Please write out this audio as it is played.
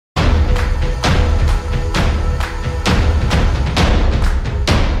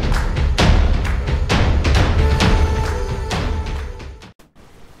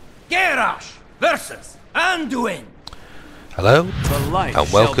curses, Anduin! Hello,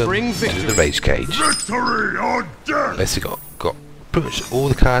 and welcome to the Rage Cage. Victory or death! Basically got pretty much all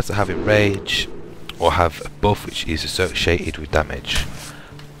the cards that have enrage, or have a buff which is associated with damage.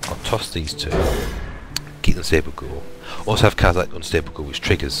 I'll toss these two, keep them stable cool. Also have cards like unstable cool which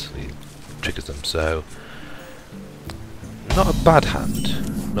triggers them, so not a bad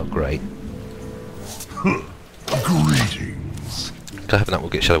hand, not great. Greetings. Having that will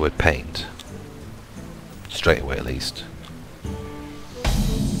get Shadow Word Pained. Straight away at least.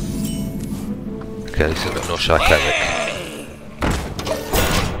 Okay, at least I've got no Shy Cleric.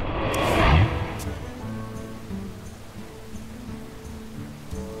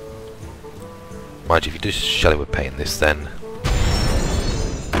 Mind you, if you do Shadow Word Paint this, then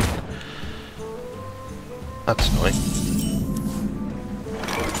that's annoying.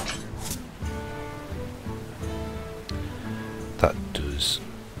 That does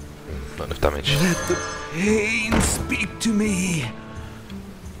not enough damage. Let the pain speak to me.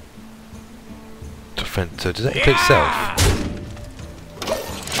 So does that include itself?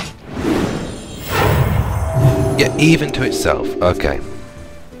 Yeah, even to itself. Okay.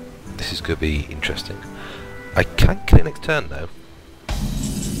 This is going to be interesting. I can kill it next turn though.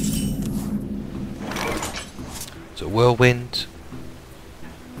 So Whirlwind.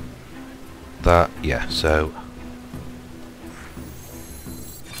 That, yeah, so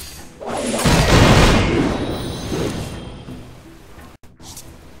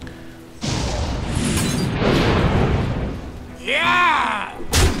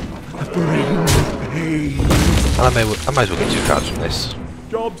I might as well get 2 cards from this.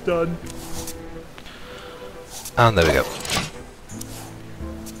 Job's done. And there we go.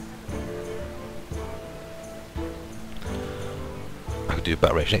 I could do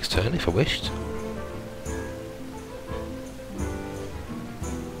Battle Rage next turn if I wished.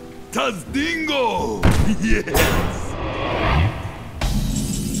 Tazdingo! Yes!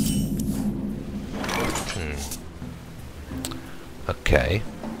 Okay.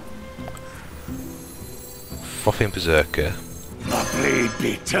 Frothing Berserker. My blade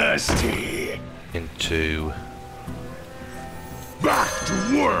be thirsty. Into Back to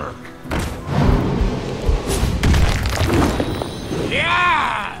work.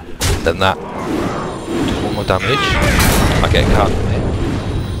 Yeah! then that does 1 more damage. I get a card from it.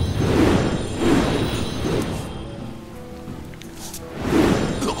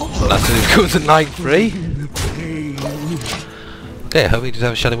 And that's it, it comes to 9-3. Okay, I hope he does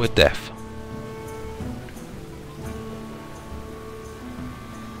have a Shadow Word Death.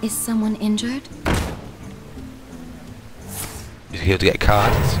 Is someone injured? He's here to get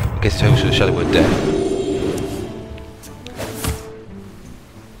cards. I guess it's also a Shadow Word Death.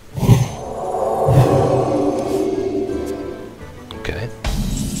 Okay.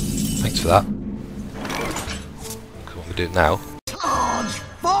 Thanks for that. What we do now? Charge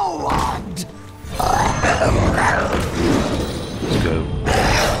forward! Let's go.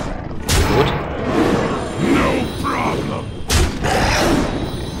 Good. No problem.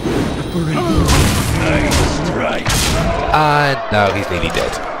 Nice strike! And now he's nearly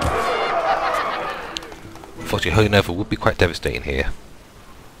dead. Unfortunately, Holy Nova would be quite devastating here.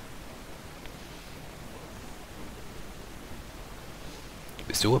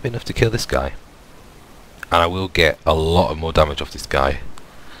 But still won't be enough to kill this guy. And I will get a lot of more damage off this guy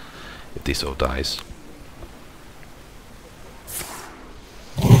if this all dies.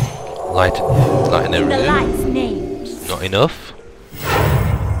 Light in a room. Not enough.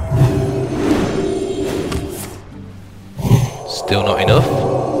 Still not enough.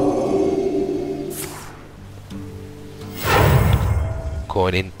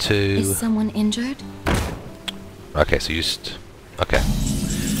 Going into. Is someone injured? Okay, so you just. Okay.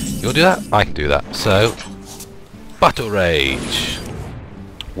 You wanna do that? I can do that. So, Battle Rage.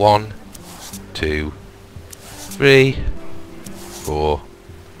 1, 2, 3, 4.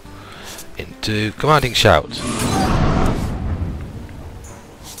 Into Commanding Shout.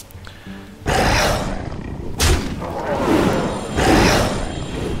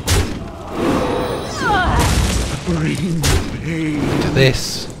 To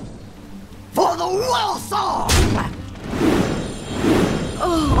this. For the Wilson!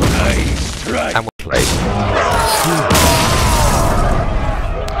 Nice strike! And we'll play.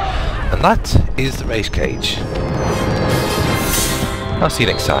 And that is the Rage Cage. I'll see you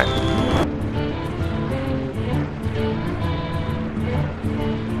next time.